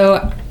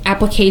also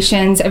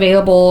applications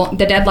available.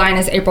 The deadline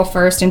is April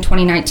 1st in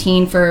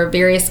 2019 for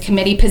various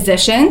committee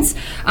positions.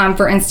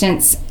 For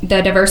instance,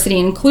 the Diversity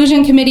and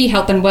Inclusion Committee,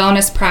 Health and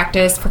Wellness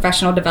Practice,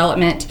 Professional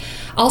Development.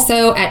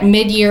 Also at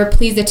mid-year,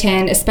 please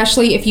attend,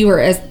 especially if you are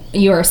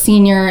a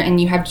senior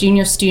and you have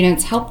junior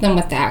students, help them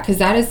with that, because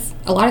that is,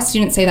 a lot of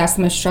students say that's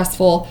the most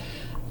stressful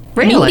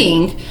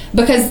meeting,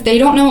 because they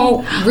don't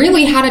know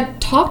really how to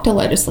talk to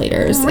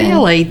legislators.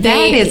 Really?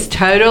 That is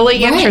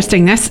totally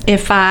interesting. That's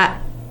if I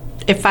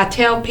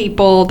tell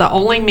people the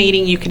only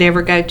meeting you could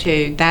ever go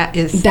to, that's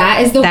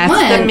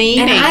the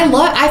meeting. And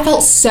I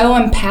felt so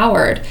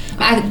empowered.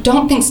 I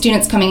don't think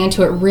students coming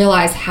into it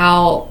realize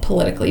how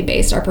politically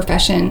based our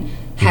profession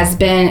has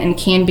been and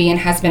can be, and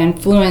has been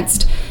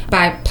influenced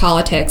by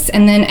politics.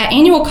 And then at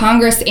Annual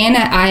Congress and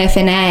at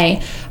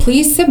IFNA,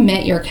 please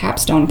submit your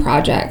capstone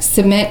projects.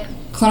 Submit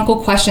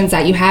clinical questions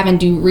that you have and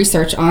do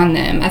research on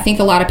them. I think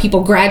a lot of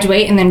people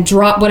graduate and then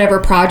drop whatever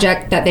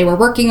project that they were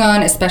working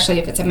on, especially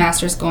if it's a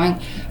master's going,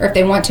 or if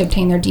they want to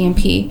obtain their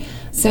DNP.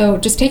 So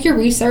just take your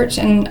research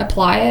and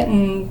apply it,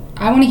 and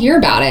I want to hear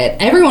about it.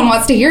 Everyone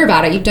wants to hear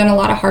about it. You've done a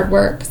lot of hard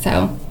work,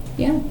 so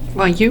yeah.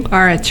 Well, you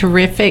are a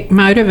terrific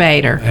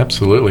motivator.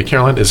 Absolutely.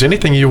 Caroline, is there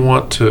anything you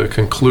want to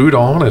conclude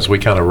on as we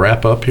kind of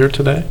wrap up here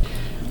today?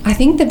 I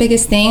think the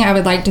biggest thing I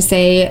would like to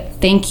say,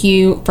 thank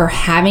you for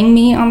having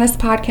me on this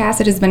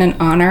podcast. It has been an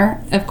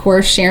honor. Of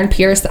course, Sharon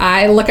Pierce,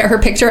 I look at her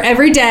picture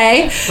every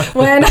day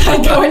when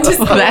I go into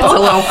school. That's a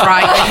little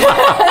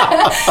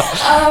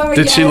frightening.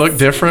 Did she look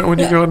different when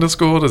you go into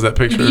school? Does that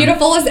picture?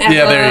 Beautiful as ever.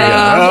 Yeah, there you go.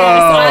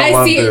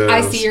 Yes,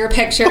 I see your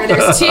picture.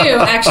 There's 2,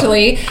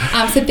 actually.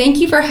 So thank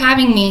you for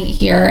having me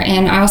here.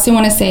 And I also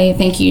want to say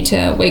thank you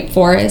to Wake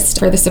Forest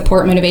for the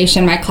support,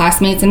 motivation, my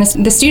classmates, and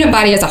the student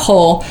body as a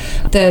whole.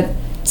 The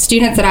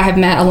students that I have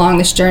met along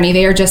this journey,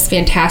 they are just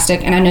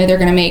fantastic, and I know they're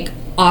going to make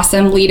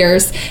awesome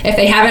leaders if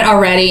they haven't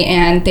already,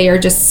 and they are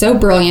just so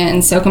brilliant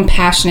and so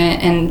compassionate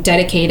and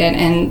dedicated,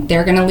 and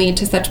they're going to lead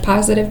to such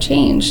positive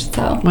change.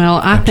 So well,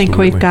 I think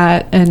we've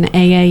got an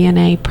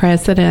AANA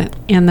president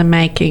in the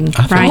making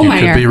right you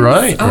here. Could be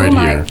right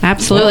here.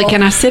 Absolutely.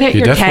 Can I sit at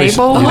your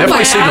table? You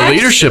definitely see the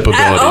leadership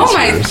abilities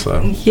here.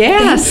 So.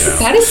 Yes.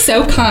 That is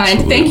so kind.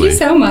 Absolutely. Thank you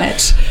so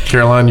much.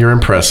 Caroline, you're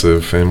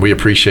impressive, and we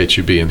appreciate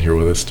you being here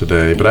with us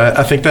today. But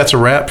I think that's a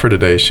wrap for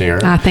today,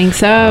 Sharon. I think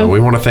so. We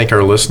want to thank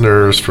our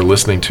listeners for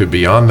listening to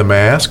Beyond the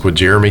Mask with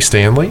Jeremy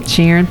Stanley.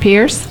 Sharon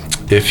Pierce.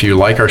 If you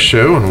like our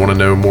show and want to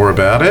know more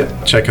about it,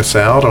 check us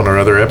out on our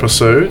other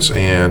episodes,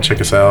 and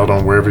check us out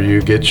on wherever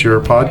you get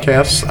your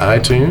podcasts,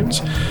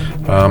 iTunes,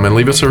 and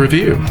leave us a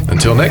review.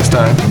 Until next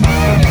time.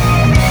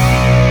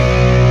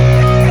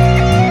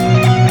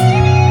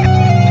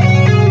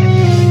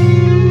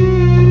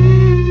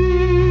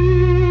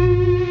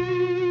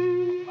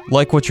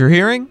 Like what you're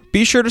hearing?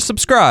 Be sure to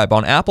subscribe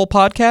on Apple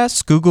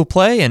Podcasts, Google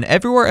Play, and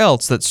everywhere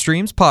else that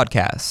streams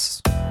podcasts.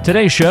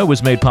 Today's show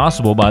was made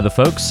possible by the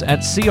folks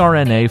at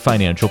CRNA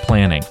Financial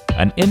Planning,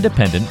 an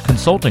independent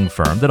consulting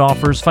firm that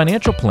offers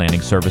financial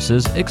planning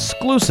services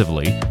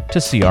exclusively to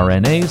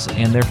CRNAs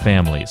and their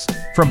families.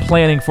 From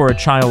planning for a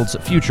child's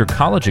future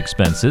college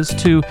expenses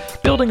to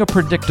building a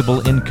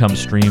predictable income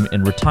stream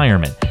in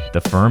retirement, the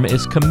firm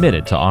is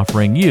committed to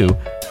offering you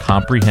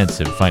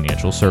comprehensive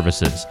financial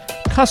services,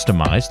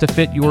 customized to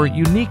fit your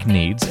unique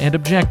needs and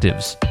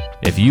objectives.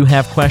 If you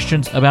have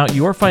questions about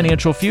your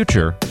financial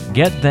future,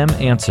 get them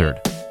answered.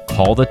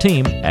 Call the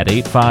team at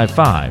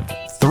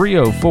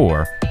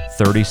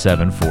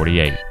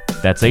 855-304-3748.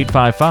 That's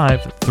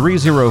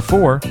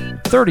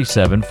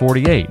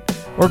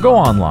 855-304-3748. Or go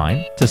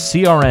online to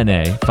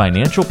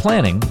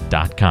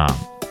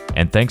crnafinancialplanning.com.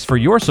 And thanks for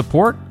your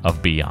support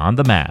of Beyond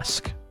the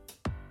Mask.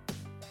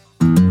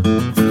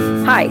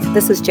 Hi,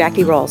 this is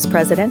Jackie Rolls,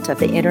 President of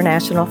the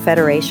International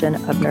Federation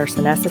of Nurse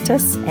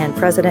Anesthetists and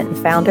President and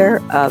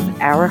founder of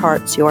Our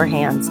Hearts, Your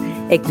Hands,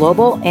 a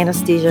global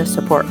anesthesia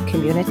support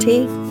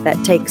community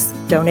that takes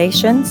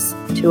donations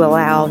to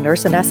allow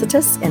nurse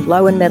anesthetists in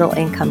low and middle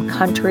income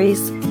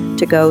countries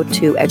to go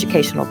to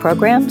educational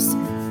programs,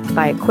 to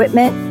buy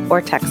equipment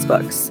or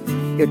textbooks.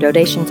 Your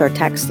donations are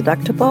tax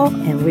deductible,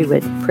 and we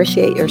would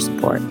appreciate your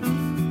support.